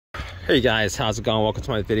Hey guys, how's it going? Welcome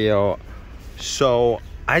to my video. So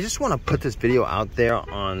I just want to put this video out there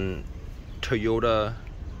on Toyota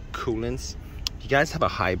coolants. If you guys have a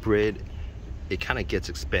hybrid, it kind of gets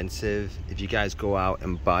expensive if you guys go out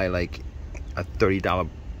and buy like a $30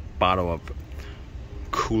 bottle of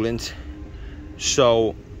coolant.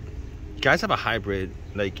 So you guys have a hybrid,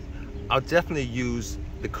 like I'll definitely use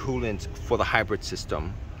the coolant for the hybrid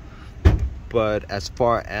system, but as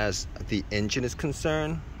far as the engine is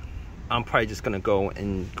concerned, I'm probably just gonna go to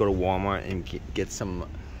Walmart and get some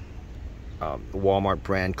Walmart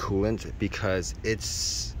brand coolant, because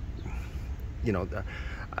it's, you know,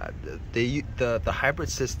 the hybrid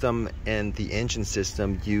system and the engine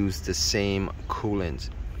system use the same coolant,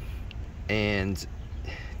 and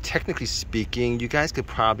technically speaking, you guys could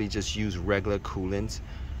probably just use regular coolant.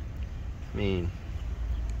 I mean,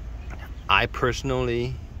 I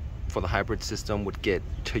personally, for the hybrid system, would get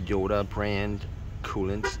Toyota brand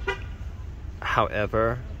coolant.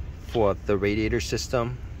 However, for the radiator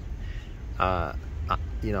system,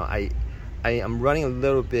 you know, I am running a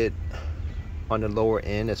little bit on the lower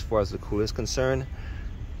end as far as the coolant is concerned.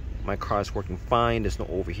 My car is working fine. There's no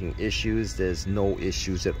overheating issues. There's no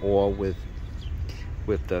issues at all with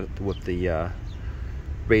the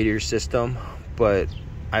radiator system. But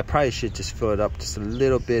I probably should just fill it up just a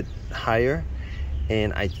little bit higher,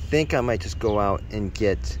 and I think I might just go out and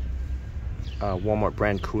get Walmart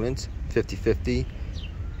brand coolant 50/50,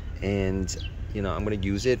 and you know, I'm gonna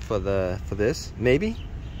use it for this. Maybe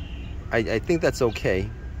I think that's okay.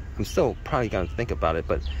 I'm still probably gonna think about it,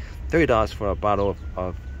 but $30 for a bottle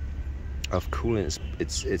of coolant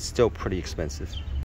it's still pretty expensive.